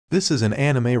This is an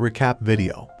anime recap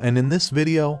video, and in this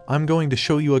video, I'm going to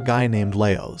show you a guy named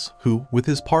Laios, who, with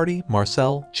his party,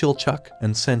 Marcille, Chilchuk,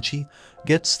 and Senshi,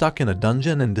 gets stuck in a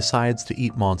dungeon and decides to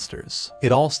eat monsters.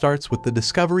 It all starts with the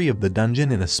discovery of the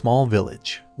dungeon in a small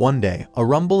village. One day, a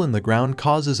rumble in the ground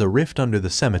causes a rift under the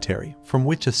cemetery, from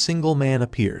which a single man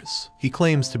appears. He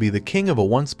claims to be the king of a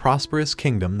once prosperous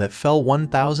kingdom that fell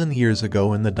 1,000 years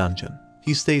ago in the dungeon.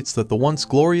 He states that the once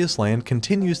glorious land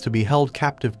continues to be held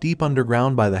captive deep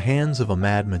underground by the hands of a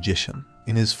mad magician.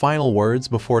 In his final words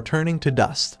before turning to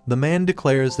dust, the man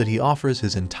declares that he offers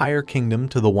his entire kingdom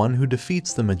to the one who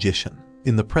defeats the magician.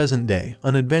 In the present day,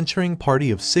 an adventuring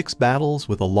party of 6 battles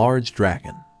with a large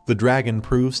dragon. The dragon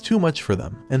proves too much for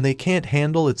them, and they can't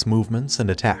handle its movements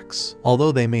and attacks.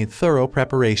 Although they made thorough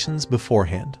preparations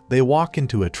beforehand, they walk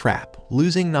into a trap,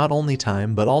 losing not only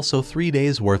time but also 3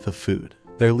 days worth of food.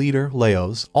 Their leader,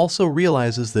 Laios, also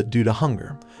realizes that due to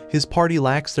hunger, his party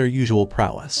lacks their usual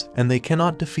prowess, and they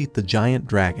cannot defeat the giant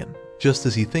dragon. Just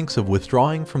as he thinks of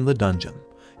withdrawing from the dungeon,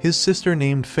 his sister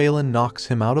named Phelan knocks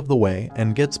him out of the way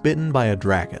and gets bitten by a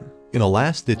dragon. In a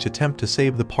last-ditch attempt to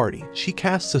save the party, she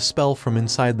casts a spell from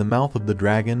inside the mouth of the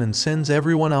dragon and sends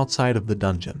everyone outside of the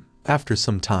dungeon. After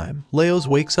some time, Laios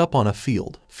wakes up on a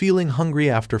field, feeling hungry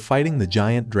after fighting the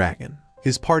giant dragon.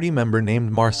 His party member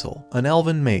named Marcille, an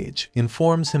elven mage,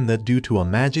 informs him that due to a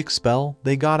magic spell,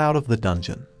 they got out of the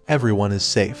dungeon. Everyone is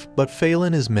safe, but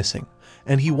Phelan is missing,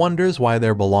 and he wonders why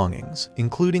their belongings,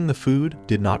 including the food,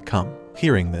 did not come.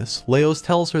 Hearing this, Laios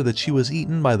tells her that she was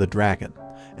eaten by the dragon,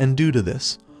 and due to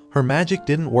this, her magic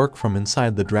didn't work from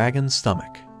inside the dragon's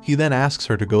stomach. He then asks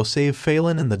her to go save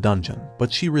Phelan in the dungeon,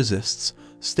 but she resists,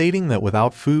 stating that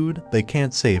without food, they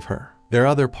can't save her. Their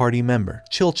other party member,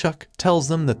 Chilchuk, tells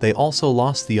them that they also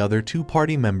lost the other 2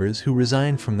 party members who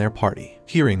resigned from their party.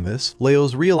 Hearing this,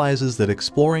 Laios realizes that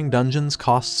exploring dungeons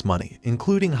costs money,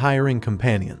 including hiring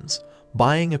companions,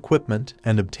 buying equipment,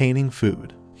 and obtaining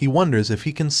food. He wonders if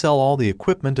he can sell all the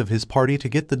equipment of his party to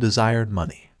get the desired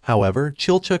money. However,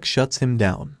 Chilchuk shuts him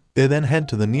down. They then head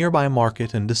to the nearby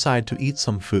market and decide to eat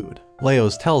some food.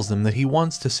 Laios tells them that he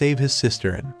wants to save his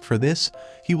sister, and for this,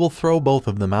 he will throw both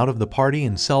of them out of the party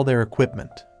and sell their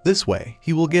equipment. This way,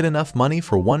 he will get enough money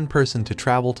for one person to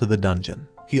travel to the dungeon.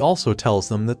 He also tells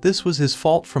them that this was his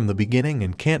fault from the beginning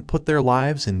and can't put their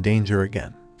lives in danger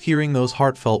again. Hearing those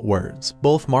heartfelt words,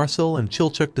 both Marcille and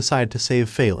Chilchuk decide to save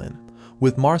Phelan,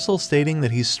 with Marcille stating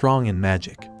that he's strong in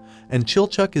magic, and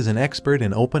Chilchuk is an expert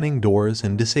in opening doors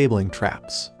and disabling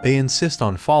traps. They insist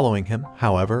on following him.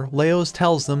 However, Laios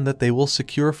tells them that they will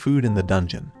secure food in the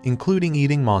dungeon, including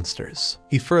eating monsters.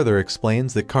 He further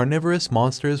explains that carnivorous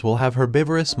monsters will have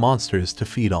herbivorous monsters to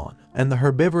feed on, and the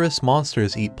herbivorous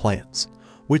monsters eat plants,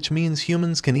 which means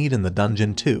humans can eat in the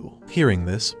dungeon too. Hearing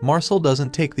this, Marcille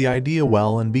doesn't take the idea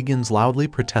well and begins loudly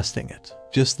protesting it.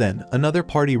 Just then, another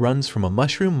party runs from a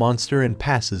mushroom monster and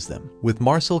passes them, with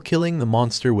Marcille killing the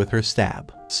monster with her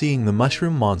stab. Seeing the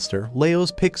mushroom monster,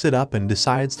 Laios picks it up and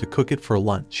decides to cook it for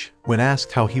lunch. When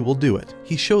asked how he will do it,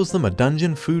 he shows them a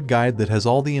dungeon food guide that has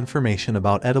all the information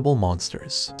about edible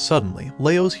monsters. Suddenly,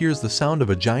 Laios hears the sound of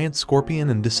a giant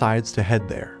scorpion and decides to head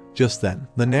there. Just then,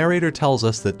 the narrator tells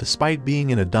us that despite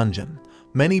being in a dungeon,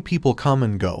 many people come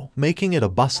and go, making it a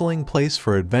bustling place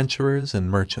for adventurers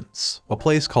and merchants. A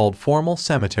place called Formal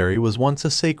Cemetery was once a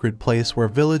sacred place where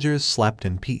villagers slept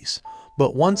in peace,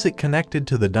 but once it connected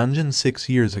to the dungeon 6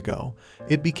 years ago,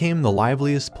 it became the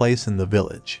liveliest place in the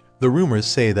village. The rumors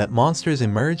say that monsters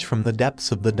emerge from the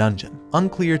depths of the dungeon,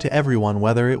 unclear to everyone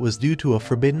whether it was due to a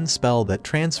forbidden spell that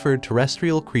transferred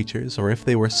terrestrial creatures or if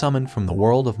they were summoned from the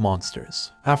world of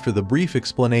monsters. After the brief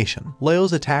explanation,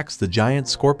 Laios attacks the giant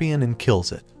scorpion and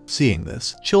kills it. Seeing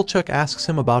this, Chilchuk asks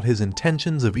him about his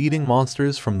intentions of eating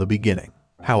monsters from the beginning.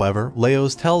 However,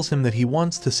 Laios tells him that he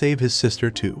wants to save his sister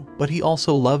too, but he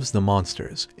also loves the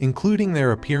monsters, including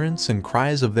their appearance and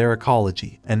cries of their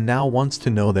ecology, and now wants to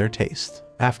know their taste.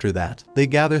 After that, they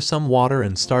gather some water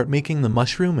and start making the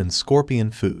mushroom and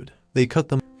scorpion food. They cut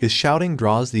them. His shouting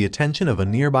draws the attention of a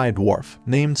nearby dwarf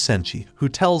named Senshi, who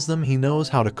tells them he knows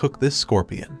how to cook this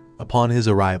scorpion. Upon his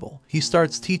arrival, he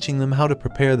starts teaching them how to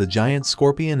prepare the giant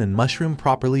scorpion and mushroom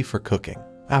properly for cooking.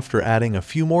 After adding a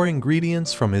few more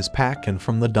ingredients from his pack and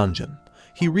from the dungeon,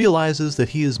 he realizes that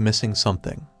he is missing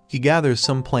something. He gathers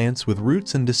some plants with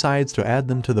roots and decides to add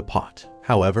them to the pot.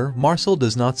 However, Marcille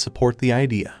does not support the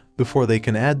idea. Before they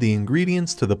can add the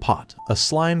ingredients to the pot, a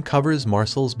slime covers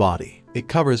Marcille's body. It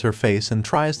covers her face and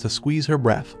tries to squeeze her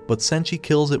breath, but Senshi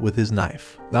kills it with his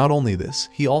knife. Not only this,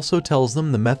 he also tells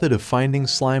them the method of finding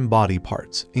slime body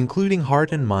parts, including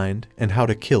heart and mind, and how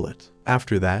to kill it.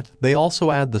 After that, they also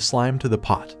add the slime to the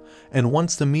pot, And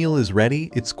once the meal is ready,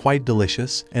 it's quite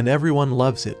delicious, and everyone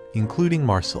loves it, including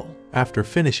Marcille. After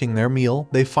finishing their meal,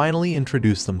 they finally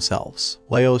introduce themselves.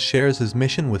 Laios shares his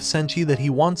mission with Senshi that he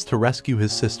wants to rescue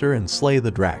his sister and slay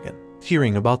the dragon.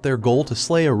 Hearing about their goal to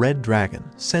slay a red dragon,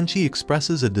 Senshi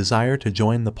expresses a desire to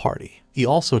join the party. He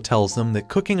also tells them that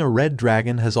cooking a red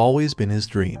dragon has always been his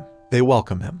dream. They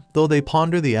welcome him, though they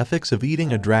ponder the ethics of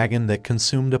eating a dragon that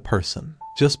consumed a person.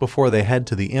 Just before they head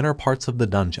to the inner parts of the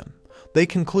dungeon, they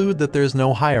conclude that there's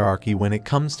no hierarchy when it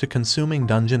comes to consuming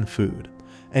dungeon food,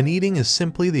 and eating is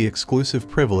simply the exclusive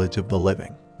privilege of the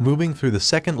living. Moving through the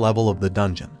second level of the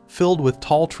dungeon, filled with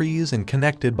tall trees and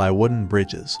connected by wooden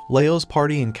bridges, Laios'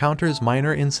 party encounters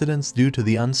minor incidents due to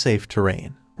the unsafe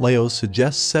terrain. Laios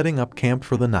suggests setting up camp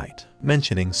for the night.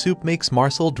 Mentioning soup makes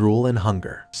Marcille drool in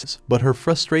hunger, but her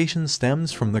frustration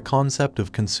stems from the concept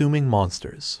of consuming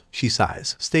monsters. She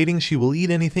sighs, stating she will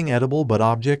eat anything edible but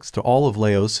objects to all of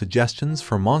Laios' suggestions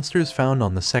for monsters found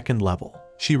on the second level.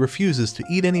 She refuses to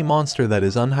eat any monster that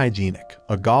is unhygienic,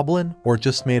 a goblin, or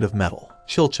just made of metal.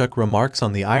 Chilchuk remarks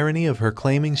on the irony of her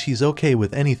claiming she's okay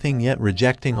with anything yet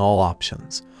rejecting all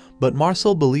options. But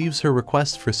Marcille believes her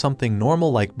request for something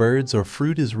normal like birds or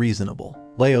fruit is reasonable.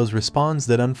 Laios responds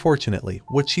that unfortunately,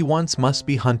 what she wants must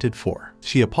be hunted for.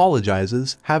 She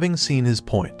apologizes, having seen his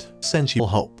point. Senshi will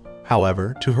hope.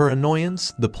 However, to her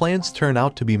annoyance, the plants turn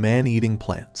out to be man-eating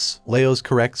plants. Laios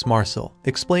corrects Marcille,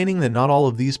 explaining that not all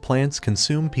of these plants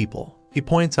consume people. He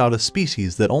points out a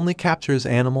species that only captures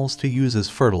animals to use as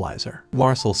fertilizer.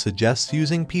 Marcille suggests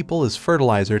using people as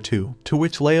fertilizer too, to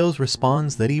which Laios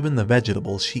responds that even the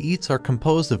vegetables she eats are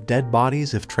composed of dead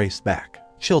bodies if traced back.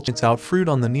 Chilchuk points out fruit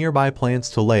on the nearby plants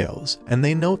to Laios, and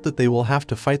they note that they will have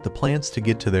to fight the plants to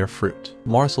get to their fruit.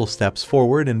 Marcille steps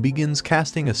forward and begins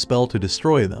casting a spell to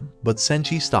destroy them, but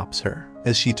Senshi stops her.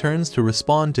 As she turns to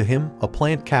respond to him, a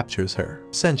plant captures her.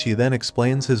 Senshi then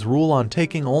explains his rule on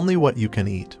taking only what you can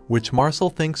eat, which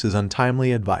Marcille thinks is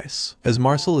untimely advice. As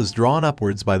Marcille is drawn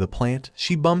upwards by the plant,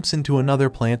 she bumps into another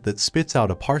plant that spits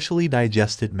out a partially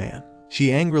digested man.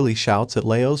 She angrily shouts at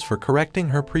Laios for correcting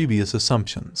her previous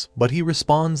assumptions, but he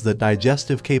responds that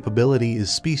digestive capability is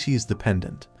species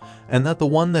dependent, and that the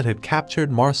one that had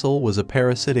captured Marcille was a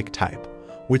parasitic type,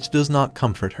 which does not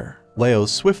comfort her. Laios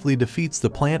swiftly defeats the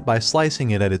plant by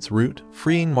slicing it at its root,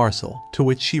 freeing Marcille, to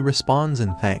which she responds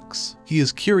in thanks. He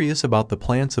is curious about the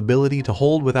plant's ability to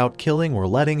hold without killing or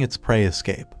letting its prey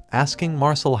escape, asking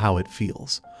Marcille how it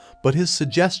feels, but his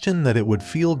suggestion that it would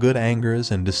feel good angers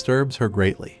and disturbs her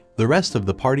greatly. The rest of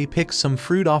the party picks some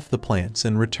fruit off the plants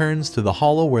and returns to the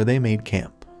hollow where they made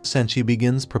camp. Senshi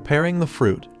begins preparing the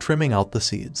fruit, trimming out the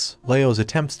seeds. Laios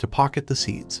attempts to pocket the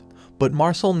seeds, but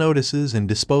Marcille notices and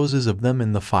disposes of them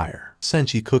in the fire.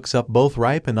 Senshi cooks up both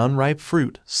ripe and unripe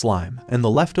fruit, slime, and the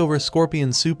leftover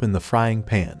scorpion soup in the frying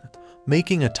pan,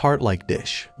 making a tart-like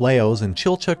dish. Laios and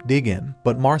Chilchuk dig in,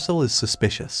 but Marcille is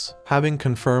suspicious. Having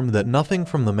confirmed that nothing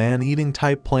from the man-eating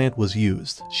type plant was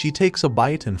used, she takes a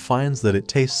bite and finds that it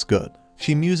tastes good.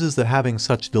 She muses that having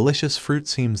such delicious fruit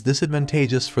seems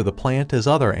disadvantageous for the plant as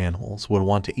other animals would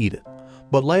want to eat it.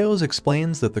 But Laios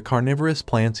explains that the carnivorous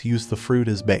plants use the fruit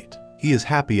as bait. He is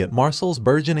happy at Marcille's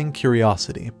burgeoning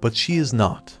curiosity, but she is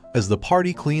not. As the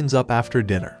party cleans up after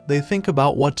dinner, they think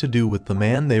about what to do with the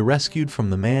man they rescued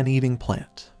from the man-eating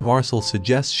plant. Marcille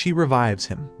suggests she revives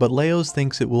him, but Laios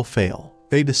thinks it will fail.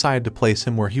 They decide to place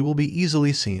him where he will be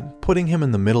easily seen, putting him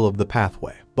in the middle of the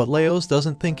pathway, but Laios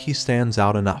doesn't think he stands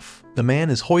out enough. The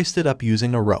man is hoisted up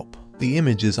using a rope. The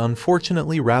image is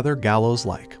unfortunately rather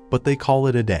gallows-like, but they call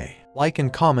it a day. Like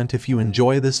and comment if you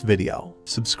enjoy this video.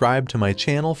 Subscribe to my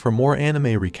channel for more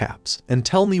anime recaps, and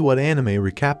tell me what anime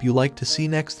recap you like to see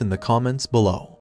next in the comments below.